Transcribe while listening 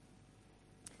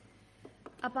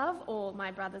Above all,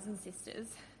 my brothers and sisters,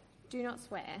 do not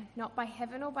swear, not by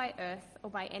heaven or by earth or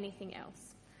by anything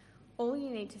else. All you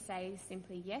need to say is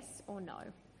simply yes or no,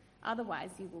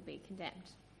 otherwise you will be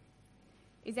condemned.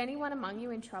 Is anyone among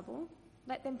you in trouble?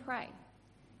 Let them pray.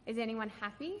 Is anyone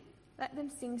happy? Let them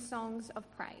sing songs of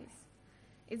praise.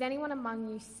 Is anyone among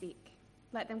you sick?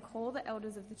 Let them call the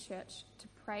elders of the church to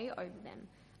pray over them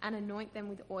and anoint them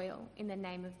with oil in the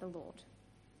name of the Lord.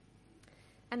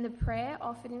 And the prayer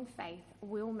offered in faith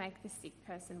will make the sick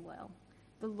person well.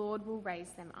 The Lord will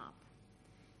raise them up.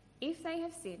 If they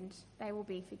have sinned, they will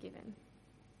be forgiven.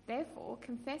 Therefore,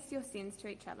 confess your sins to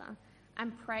each other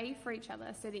and pray for each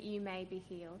other so that you may be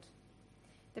healed.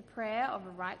 The prayer of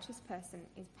a righteous person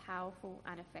is powerful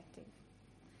and effective.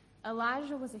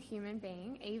 Elijah was a human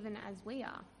being, even as we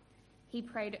are. He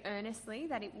prayed earnestly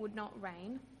that it would not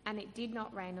rain, and it did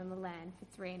not rain on the land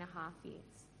for 3.5 years.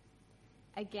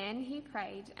 Again he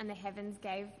prayed, and the heavens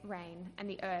gave rain, and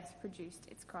the earth produced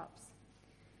its crops.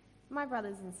 My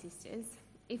brothers and sisters,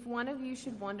 if one of you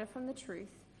should wander from the truth,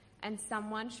 and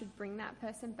someone should bring that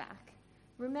person back,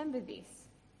 remember this: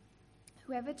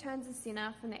 whoever turns a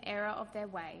sinner from the error of their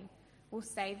way will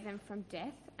save them from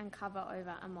death and cover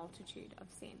over a multitude of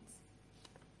sins.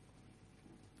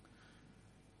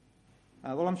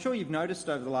 Well, I'm sure you've noticed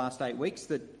over the last 8 weeks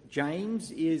that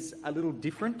James is a little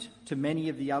different to many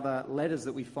of the other letters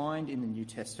that we find in the New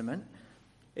Testament.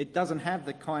 It doesn't have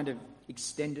the kind of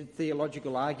extended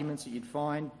theological arguments that you'd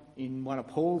find in one of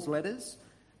Paul's letters,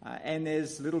 and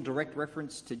there's little direct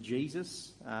reference to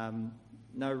Jesus,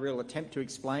 no real attempt to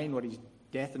explain what his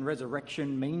death and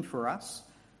resurrection mean for us.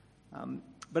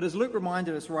 But as Luke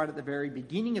reminded us right at the very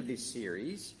beginning of this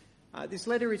series, this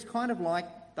letter is kind of like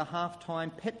the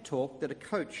half-time pep talk that a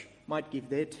coach might give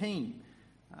their team.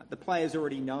 The players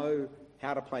already know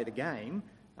how to play the game,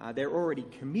 they're already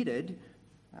committed,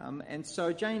 and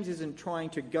so James isn't trying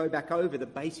to go back over the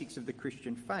basics of the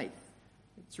Christian faith.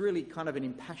 It's really kind of an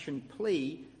impassioned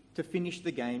plea to finish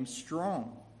the game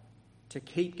strong, to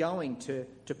keep going, to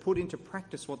put into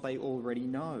practice what they already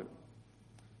know.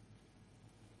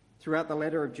 Throughout the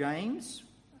letter of James,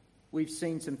 we've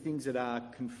seen some things that are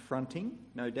confronting,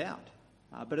 no doubt.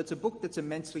 But it's a book that's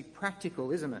immensely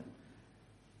practical, isn't it?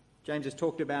 James has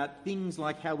talked about things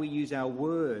like how we use our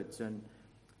words and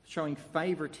showing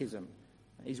favouritism.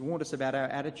 He's warned us about our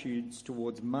attitudes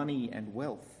towards money and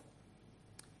wealth.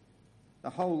 The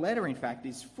whole letter, in fact,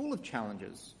 is full of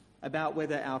challenges about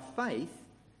whether our faith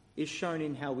is shown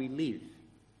in how we live.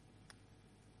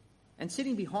 And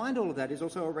sitting behind all of that is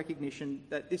also a recognition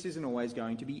that this isn't always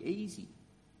going to be easy,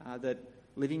 that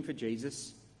living for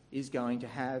Jesus is going to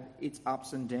have its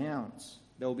ups and downs.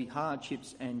 There will be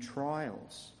hardships and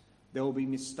trials. There will be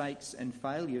mistakes and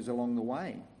failures along the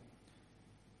way.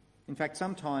 In fact,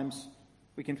 sometimes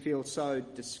we can feel so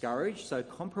discouraged, so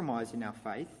compromised in our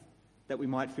faith, that we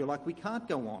might feel like we can't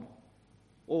go on,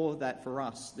 or that for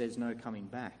us there's no coming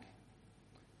back.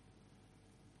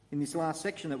 In this last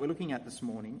section that we're looking at this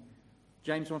morning,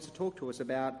 James wants to talk to us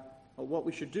about what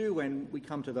we should do when we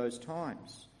come to those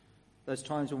times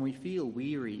when we feel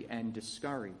weary and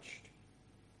discouraged,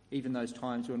 even those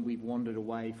times when we've wandered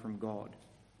away from God.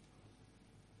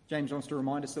 James wants to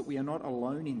remind us that we are not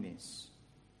alone in this,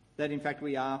 that in fact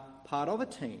we are part of a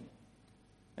team,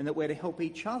 and that we're to help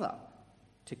each other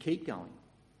to keep going,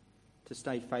 to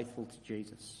stay faithful to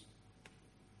Jesus.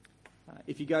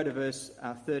 If you go to verse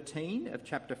 13 of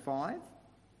chapter 5,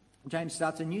 James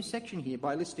starts a new section here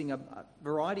by listing a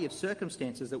variety of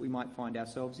circumstances that we might find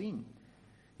ourselves in.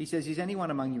 He says, "Is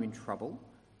anyone among you in trouble?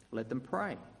 Let them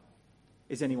pray.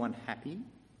 Is anyone happy?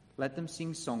 Let them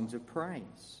sing songs of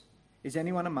praise. Is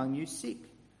anyone among you sick?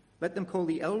 Let them call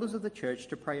the elders of the church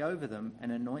to pray over them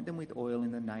and anoint them with oil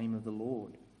in the name of the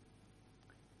Lord."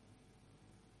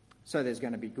 So there's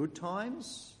going to be good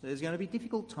times, there's going to be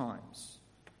difficult times.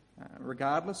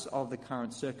 Regardless of the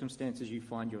current circumstances you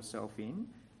find yourself in,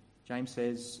 James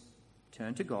says,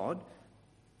 turn to God,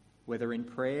 whether in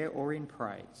prayer or in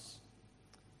praise.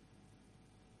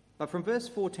 But from verse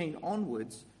 14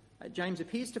 onwards, James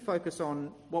appears to focus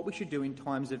on what we should do in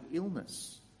times of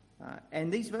illness.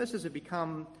 And these verses have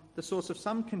become the source of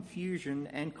some confusion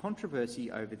and controversy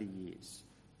over the years.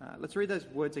 Let's read those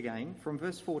words again. From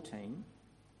verse 14,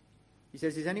 he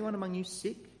says, "Is anyone among you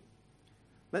sick?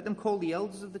 Let them call the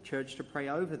elders of the church to pray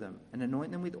over them and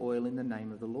anoint them with oil in the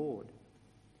name of the Lord.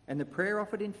 And the prayer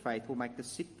offered in faith will make the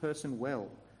sick person well.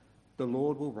 The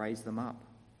Lord will raise them up.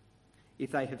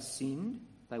 If they have sinned,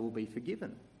 they will be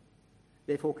forgiven.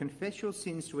 Therefore confess your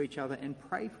sins to each other and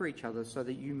pray for each other so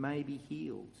that you may be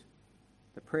healed.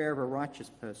 The prayer of a righteous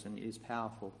person is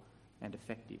powerful and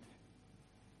effective."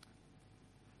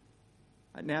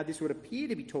 Now, this would appear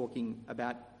to be talking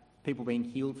about people being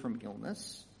healed from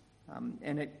illness,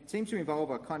 and it seems to involve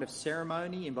a kind of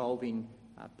ceremony involving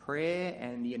prayer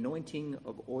and the anointing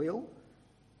of oil.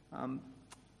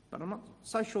 But I'm not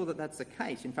so sure that that's the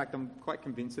case. In fact, I'm quite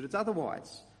convinced that it's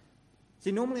otherwise.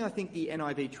 See, normally I think the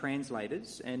NIV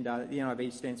translators, and the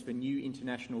NIV stands for New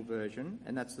International Version,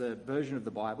 and that's the version of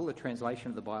the Bible, the translation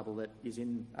of the Bible that is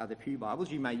in the Pew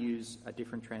Bibles. You may use a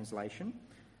different translation.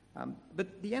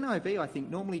 But the NIV, I think,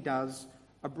 normally does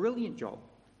a brilliant job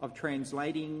of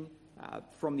translating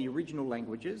from the original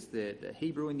languages, the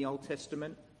Hebrew in the Old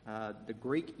Testament, the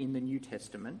Greek in the New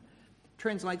Testament,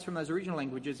 translates from those original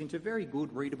languages into very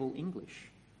good readable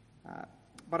English.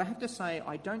 But I have to say,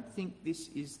 I don't think this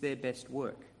is their best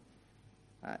work.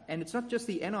 And it's not just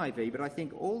the NIV, but I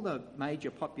think all the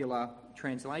major popular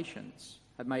translations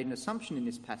have made an assumption in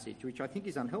this passage, which I think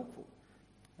is unhelpful.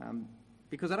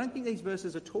 Because I don't think these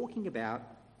verses are talking about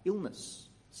illness,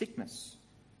 sickness.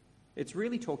 It's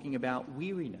really talking about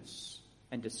weariness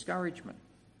and discouragement.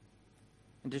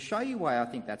 And to show you why I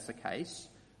think that's the case,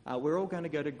 we're all going to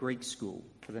go to Greek school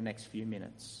for the next few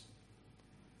minutes.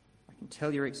 I can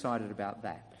tell you're excited about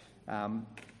that.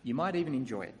 You might even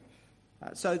enjoy it.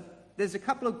 So there's a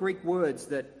couple of Greek words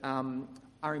that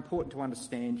are important to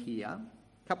understand here.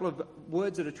 A couple of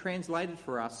words that are translated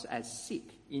for us as sick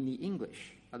in the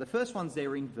English. The first one's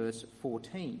there in verse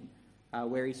 14,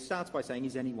 where he starts by saying,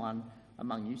 "Is anyone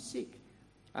among you sick?"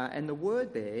 And the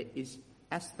word there is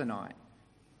astheni.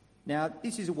 Now,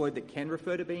 this is a word that can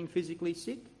refer to being physically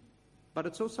sick, but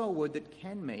it's also a word that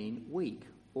can mean weak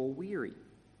or weary.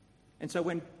 And so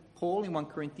when Paul in 1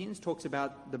 Corinthians talks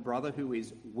about the brother who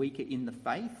is weaker in the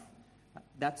faith,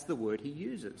 that's the word he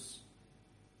uses.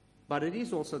 But it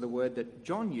is also the word that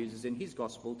John uses in his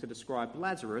gospel to describe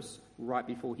Lazarus right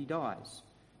before he dies.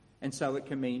 And so it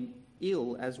can mean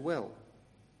ill as well.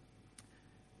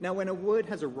 Now, when a word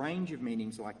has a range of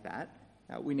meanings like that,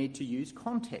 we need to use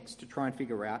context to try and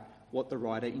figure out what the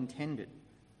writer intended.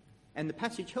 And the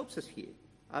passage helps us here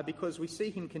because we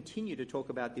see him continue to talk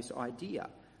about this idea.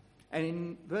 And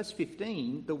in verse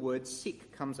 15, the word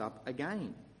sick comes up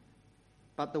again.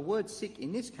 But the word sick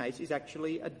in this case is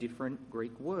actually a different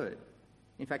Greek word.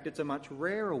 In fact, it's a much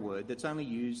rarer word that's only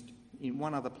used in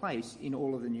one other place in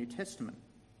all of the New Testament.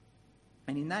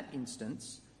 And in that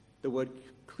instance, the word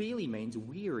clearly means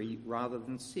weary rather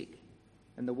than sick.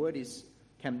 And the word is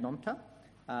kamnonta,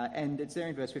 and it's there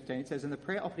in verse 15. It says, "And the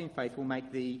prayer offered in faith will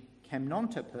make the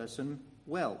kamnonta person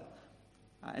well."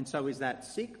 And so is that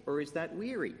sick or is that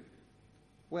weary?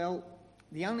 Well,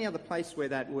 the only other place where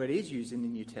that word is used in the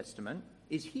New Testament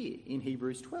is here in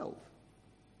Hebrews 12.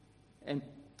 And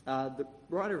the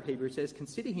writer of Hebrews says,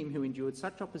 "Consider him who endured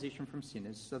such opposition from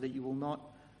sinners so that you will not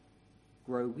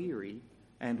grow weary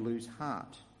and lose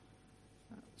heart."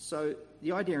 So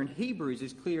the idea in Hebrews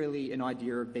is clearly an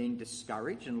idea of being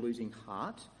discouraged and losing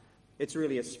heart. It's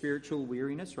really a spiritual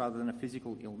weariness rather than a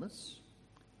physical illness.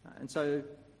 And so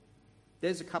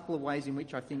there's a couple of ways in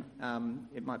which I think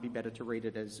it might be better to read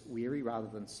it as weary rather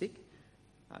than sick.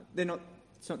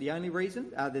 It's not the only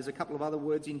reason. There's a couple of other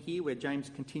words in here where James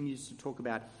continues to talk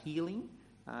about healing.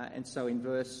 And so in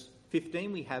verse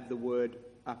 15 we have the word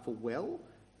for well.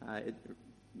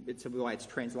 It's the way it's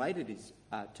translated is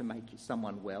to make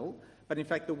someone well. But in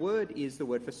fact the word is the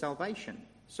word for salvation,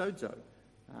 sozo.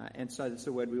 And so that's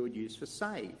the word we would use for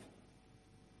save.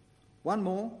 One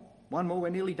more, we're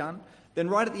nearly done. Then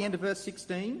right at the end of verse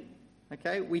 16,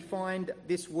 we find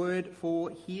this word for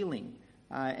healing.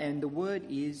 And the word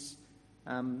is,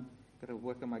 got to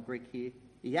work on my Greek here,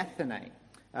 iathene.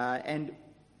 And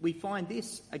we find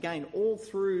this, again, all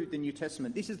through the New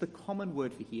Testament. This is the common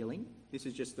word for healing. This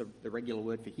is just the regular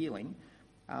word for healing.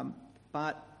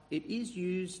 But it is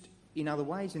used in other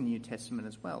ways in the New Testament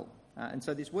as well. And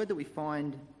so this word that we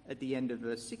find at the end of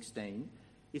verse 16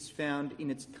 is found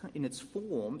in its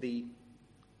form, the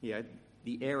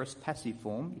aorist passive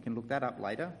form. You can look that up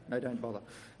later. No, don't bother.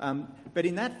 But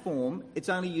in that form, it's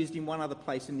only used in one other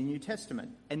place in the New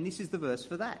Testament. And this is the verse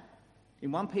for that.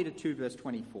 In 1 Peter 2, verse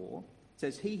 24, it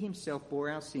says, "He himself bore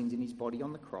our sins in his body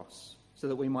on the cross, so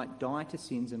that we might die to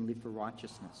sins and live for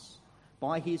righteousness.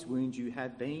 By his wounds you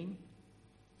have been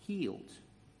healed."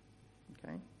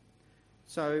 Okay?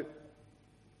 So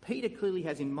Peter clearly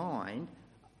has in mind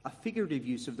a figurative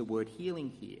use of the word healing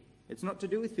here. It's not to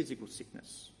do with physical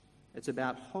sickness. It's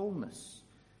about wholeness.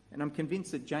 And I'm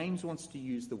convinced that James wants to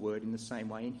use the word in the same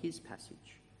way in his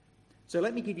passage. So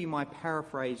let me give you my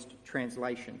paraphrased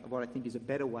translation of what I think is a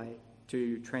better way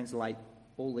to translate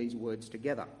all these words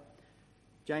together.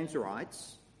 James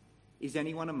writes, "Is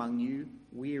anyone among you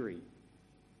weary?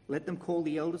 Let them call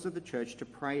the elders of the church to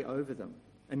pray over them,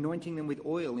 anointing them with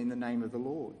oil in the name of the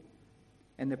Lord.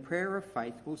 And the prayer of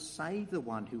faith will save the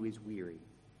one who is weary,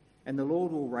 and the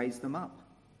Lord will raise them up.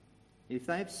 If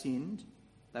they have sinned,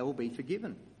 they will be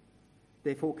forgiven.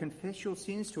 Therefore confess your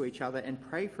sins to each other and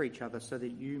pray for each other so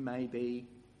that you may be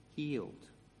healed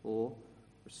or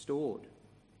restored.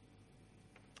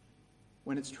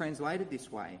 When it's translated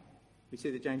this way, we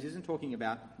see that James isn't talking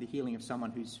about the healing of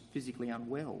someone who's physically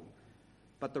unwell,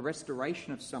 but the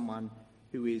restoration of someone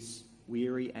who is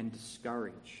weary and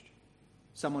discouraged,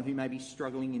 someone who may be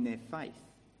struggling in their faith,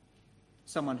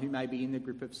 someone who may be in the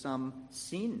grip of some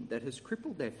sin that has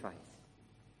crippled their faith.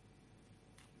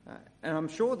 And I'm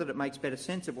sure that it makes better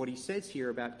sense of what he says here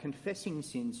about confessing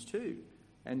sins too,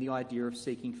 and the idea of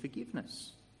seeking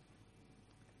forgiveness.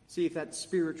 See, if that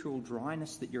spiritual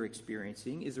dryness that you're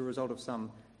experiencing is a result of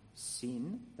some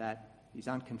sin that is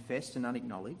unconfessed and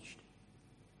unacknowledged,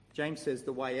 James says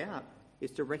the way out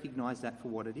is to recognise that for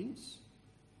what it is.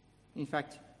 In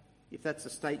fact, if that's the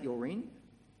state you're in,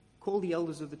 call the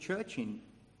elders of the church in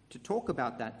to talk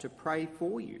about that, to pray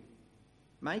for you.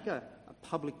 Make a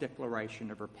public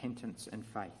declaration of repentance and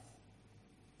faith.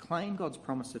 Claim God's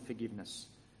promise of forgiveness.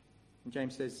 And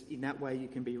James says in that way you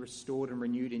can be restored and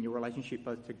renewed in your relationship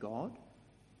both to God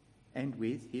and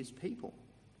with his people.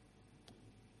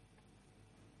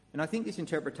 And I think this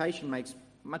interpretation makes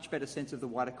much better sense of the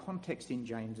wider context in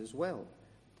James as well,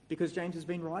 because James has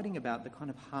been writing about the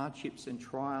kind of hardships and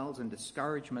trials and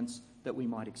discouragements that we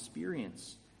might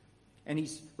experience. And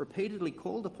he's repeatedly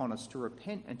called upon us to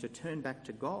repent and to turn back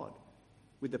to God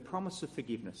with the promise of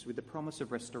forgiveness, with the promise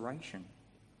of restoration.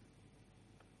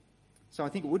 So I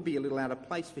think it would be a little out of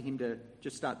place for him to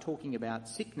just start talking about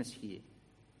sickness here.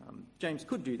 James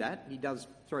could do that. He does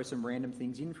throw some random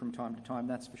things in from time to time,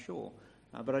 that's for sure.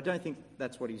 But I don't think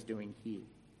that's what he's doing here.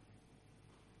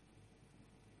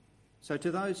 So to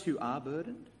those who are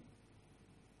burdened,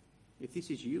 if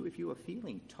this is you, if you are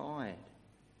feeling tired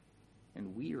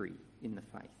and weary in the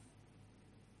faith,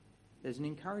 there's an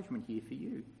encouragement here for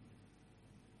you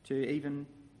to even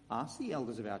ask the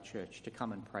elders of our church to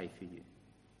come and pray for you.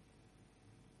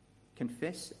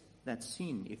 Confess that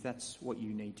sin if that's what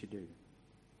you need to do,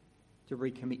 to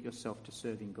recommit yourself to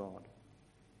serving God.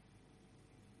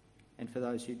 And for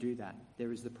those who do that,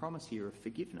 there is the promise here of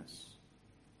forgiveness,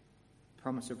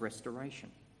 promise of restoration,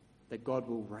 that God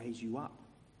will raise you up.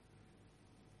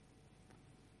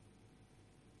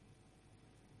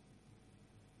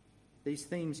 These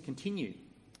themes continue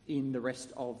in the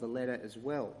rest of the letter as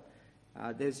well.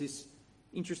 There's this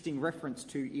interesting reference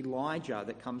to Elijah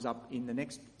that comes up in the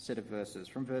next set of verses,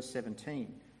 from verse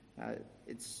 17.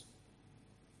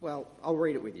 I'll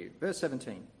read it with you. Verse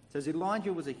 17 says,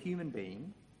 Elijah was a human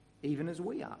being, even as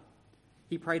we are.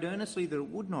 He prayed earnestly that it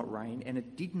would not rain, and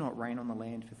it did not rain on the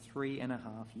land for 3.5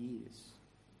 years.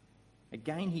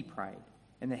 Again he prayed,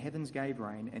 and the heavens gave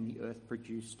rain, and the earth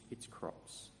produced its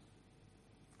crops.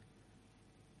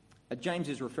 James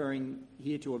is referring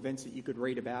here to events that you could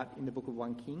read about in the book of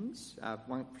 1 Kings,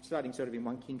 starting sort of in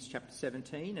 1 Kings chapter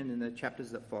 17 and in the chapters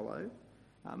that follow.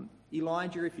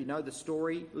 Elijah, if you know the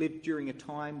story, lived during a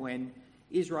time when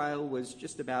Israel was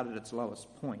just about at its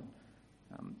lowest point,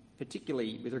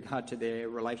 particularly with regard to their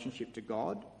relationship to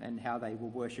God and how they were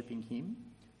worshipping him.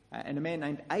 And a man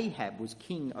named Ahab was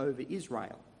king over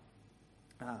Israel.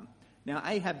 Now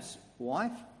Ahab's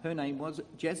wife, her name was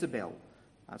Jezebel.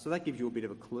 So that gives you a bit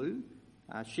of a clue.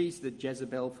 She's the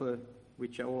Jezebel for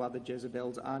which all other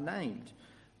Jezebels are named.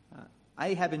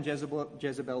 Ahab and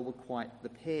Jezebel were quite the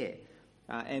pair,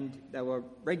 and they were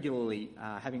regularly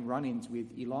having run-ins with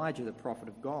Elijah, the prophet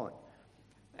of God.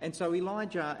 And so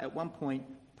Elijah at one point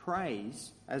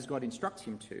prays, as God instructs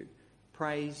him to,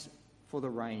 prays for the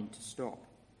rain to stop.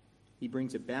 He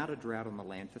brings about a drought on the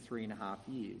land for 3.5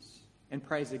 years and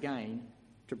prays again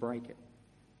to break it.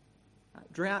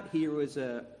 Drought here is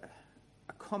a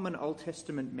common Old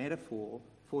Testament metaphor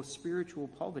for spiritual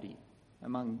poverty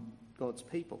among God's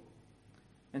people.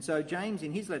 And so James,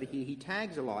 in his letter here, he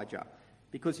tags Elijah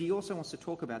because he also wants to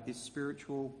talk about this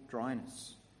spiritual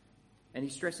dryness. And he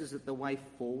stresses that the way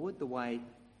forward, the way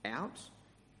out,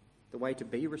 the way to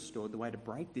be restored, the way to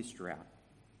break this drought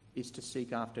is to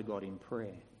seek after God in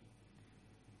prayer.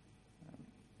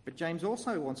 But James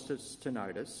also wants us to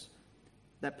notice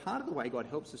that part of the way God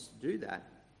helps us to do that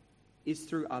is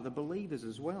through other believers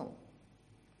as well.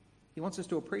 He wants us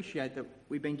to appreciate that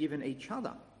we've been given each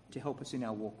other to help us in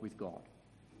our walk with God.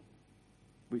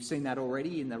 We've seen that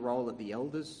already in the role that the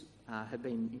elders have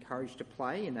been encouraged to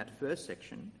play in that first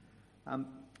section.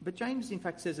 But James, in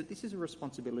fact, says that this is a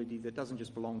responsibility that doesn't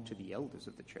just belong to the elders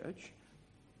of the church.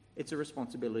 It's a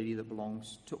responsibility that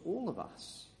belongs to all of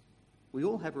us. We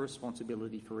all have a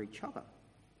responsibility for each other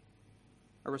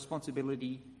a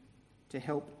responsibility to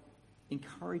help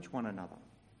encourage one another,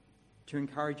 to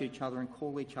encourage each other and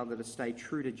call each other to stay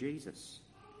true to Jesus.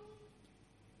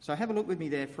 So have a look with me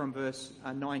there from verse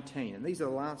 19. And these are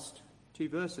the last two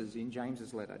verses in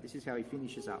James's letter. This is how he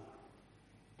finishes up.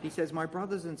 He says, "My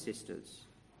brothers and sisters,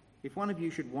 if one of you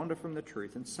should wander from the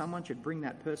truth and someone should bring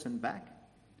that person back,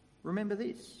 remember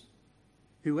this.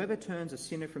 Whoever turns a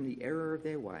sinner from the error of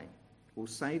their way will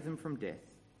save them from death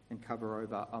and cover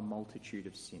over a multitude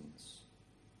of sins."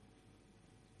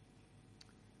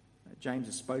 James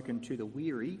has spoken to the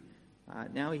weary.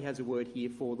 Now he has a word here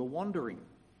for the wandering.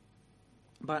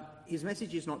 But his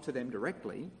message is not to them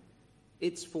directly.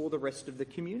 It's for the rest of the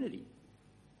community.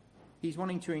 He's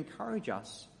wanting to encourage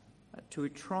us to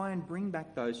try and bring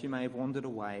back those who may have wandered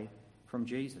away from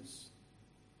Jesus.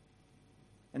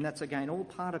 And that's, again, all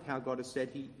part of how God has said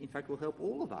he, in fact, will help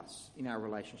all of us in our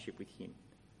relationship with him.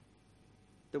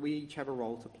 That we each have a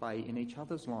role to play in each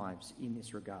other's lives in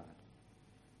this regard.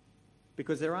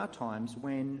 Because there are times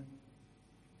when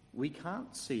we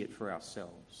can't see it for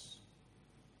ourselves,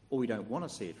 or we don't want to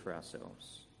see it for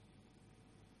ourselves.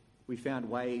 We found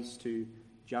ways to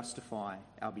justify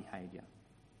our behaviour,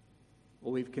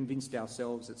 or we've convinced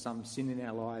ourselves that some sin in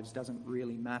our lives doesn't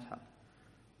really matter.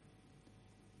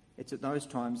 It's at those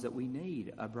times that we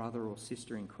need a brother or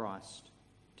sister in Christ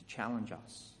to challenge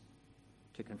us,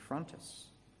 to confront us,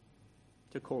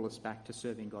 to call us back to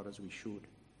serving God as we should.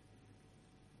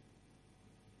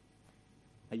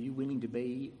 Are you willing to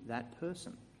be that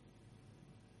person?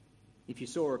 If you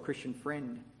saw a Christian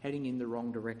friend heading in the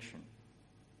wrong direction,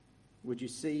 would you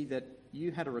see that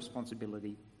you had a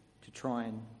responsibility to try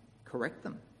and correct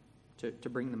them, to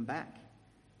bring them back?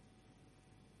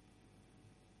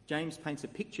 James paints a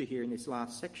picture here in this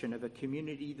last section of a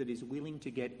community that is willing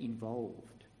to get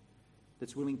involved,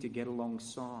 that's willing to get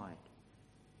alongside,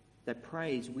 that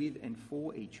prays with and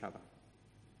for each other,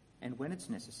 and when it's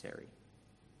necessary,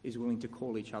 is willing to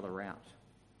call each other out,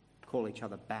 call each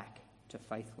other back to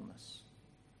faithfulness.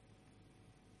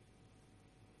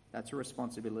 That's a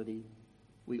responsibility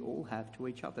we all have to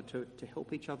each other, to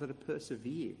help each other to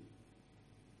persevere,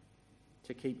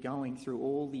 to keep going through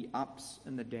all the ups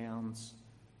and the downs,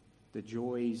 the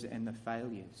joys and the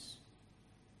failures.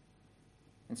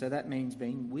 And so that means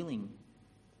being willing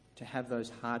to have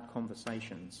those hard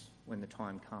conversations when the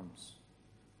time comes.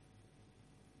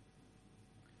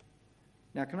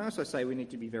 Now, can I also say we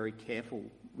need to be very careful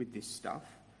with this stuff?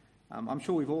 I'm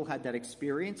sure we've all had that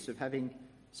experience of having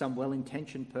some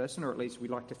well-intentioned person, or at least we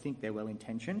like to think they're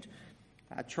well-intentioned,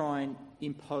 try and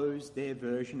impose their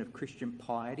version of Christian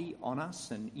piety on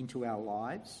us and into our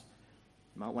lives.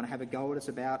 You might want to have a go at us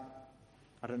about,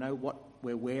 I don't know, what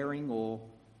we're wearing or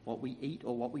what we eat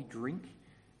or what we drink,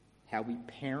 how we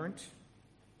parent,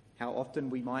 how often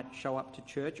we might show up to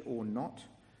church or not.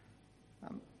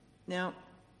 Now,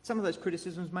 some of those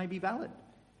criticisms may be valid.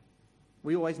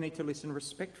 We always need to listen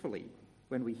respectfully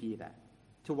when we hear that,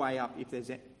 to weigh up if there's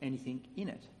anything in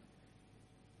it.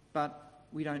 But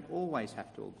we don't always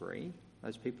have to agree.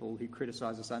 Those people who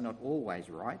criticise us are not always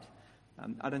right.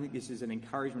 I don't think this is an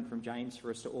encouragement from James for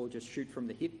us to all just shoot from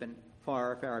the hip and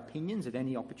fire off our opinions at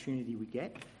any opportunity we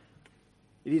get.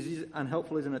 It is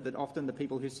unhelpful, isn't it, that often the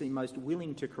people who seem most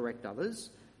willing to correct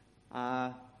others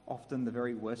are often the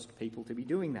very worst people to be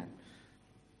doing that.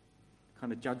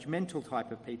 Kind of judgmental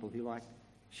type of people who like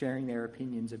sharing their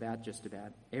opinions about just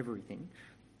about everything.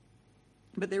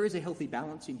 But there is a healthy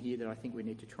balance in here that I think we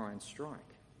need to try and strike.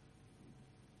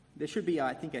 There should be,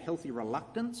 I think, a healthy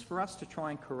reluctance for us to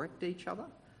try and correct each other.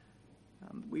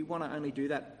 We want to only do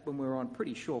that when we're on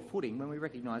pretty sure footing, when we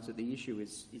recognise that the issue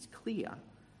is clear.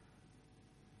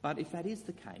 But if that is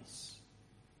the case,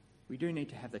 we do need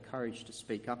to have the courage to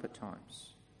speak up at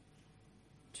times,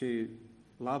 to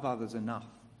love others enough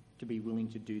to be willing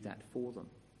to do that for them.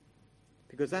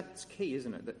 Because that's key,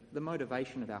 isn't it? That the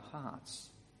motivation of our hearts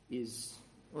is,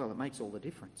 well, it makes all the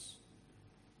difference.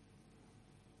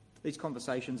 These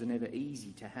conversations are never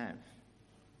easy to have.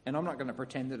 And I'm not going to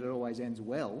pretend that it always ends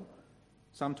well.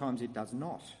 Sometimes it does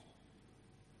not.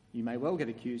 You may well get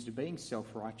accused of being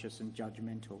self-righteous and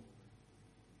judgmental.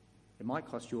 It might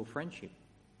cost you a friendship.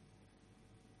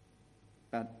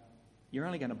 But you're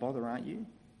only going to bother, aren't you,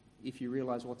 if you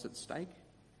realise what's at stake?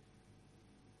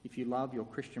 If you love your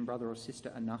Christian brother or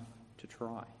sister enough to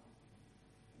try.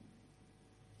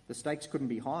 The stakes couldn't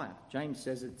be higher. James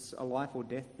says it's a life or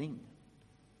death thing.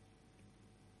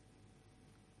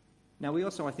 Now, we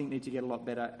also, I think, need to get a lot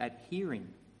better at hearing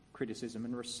criticism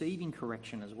and receiving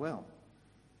correction as well.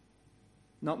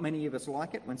 Not many of us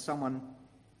like it when someone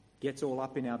gets all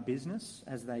up in our business,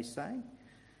 as they say.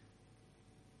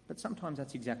 But sometimes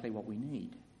that's exactly what we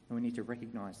need. And we need to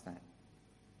recognise that.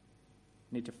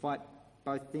 We need to fight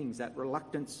both things, that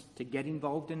reluctance to get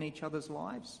involved in each other's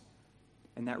lives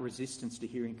and that resistance to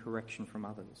hearing correction from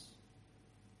others.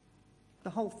 The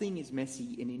whole thing is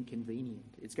messy and inconvenient.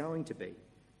 It's going to be.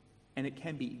 And it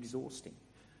can be exhausting.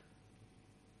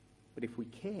 But if we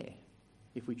care,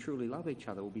 if we truly love each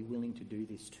other, we'll be willing to do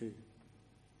this too.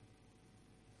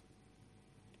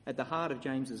 At the heart of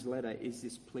James's letter is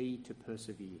this plea to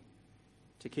persevere,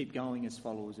 to keep going as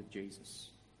followers of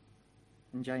Jesus.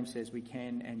 And James says we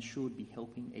can and should be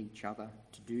helping each other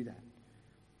to do that,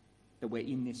 that we're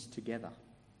in this together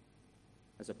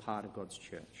as a part of God's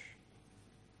church.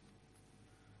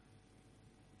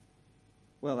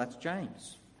 Well, that's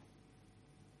James.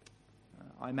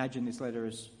 I imagine this letter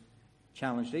has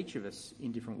challenged each of us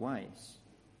in different ways.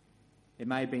 It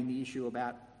may have been the issue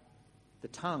about the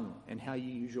tongue and how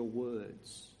you use your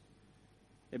words.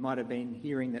 It might have been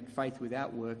hearing that faith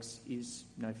without works is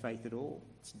no faith at all.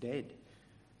 It's dead.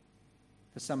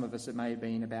 For some of us, it may have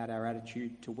been about our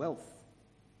attitude to wealth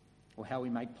or how we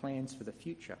make plans for the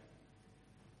future.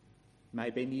 It may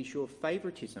have been the issue of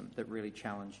favouritism that really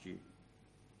challenged you.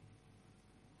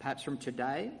 Perhaps from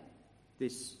today,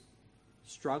 this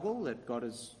struggle that God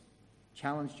has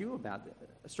challenged you about,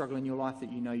 a struggle in your life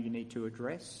that you know you need to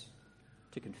address,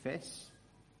 to confess,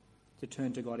 to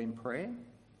turn to God in prayer,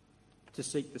 to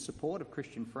seek the support of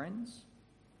Christian friends.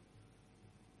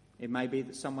 It may be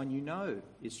that someone you know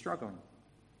is struggling.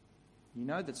 You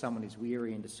know that someone is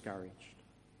weary and discouraged.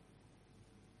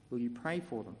 Will you pray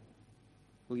for them?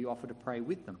 Will you offer to pray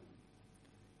with them?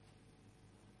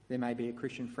 There may be a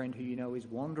Christian friend who you know is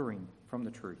wandering from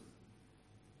the truth.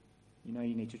 You know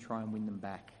you need to try and win them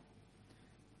back.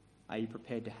 Are you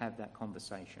prepared to have that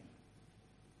conversation?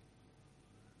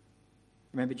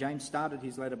 Remember, James started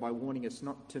his letter by warning us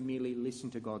not to merely listen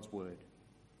to God's word,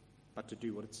 but to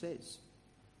do what it says.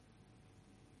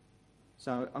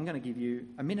 So I'm going to give you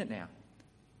a minute now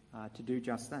to do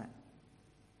just that,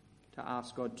 to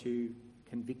ask God to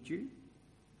convict you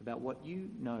about what you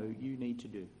know you need to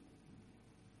do.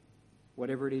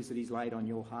 Whatever it is that he's laid on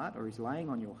your heart or is laying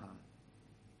on your heart,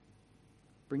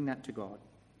 bring that to God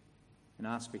and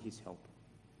ask for his help.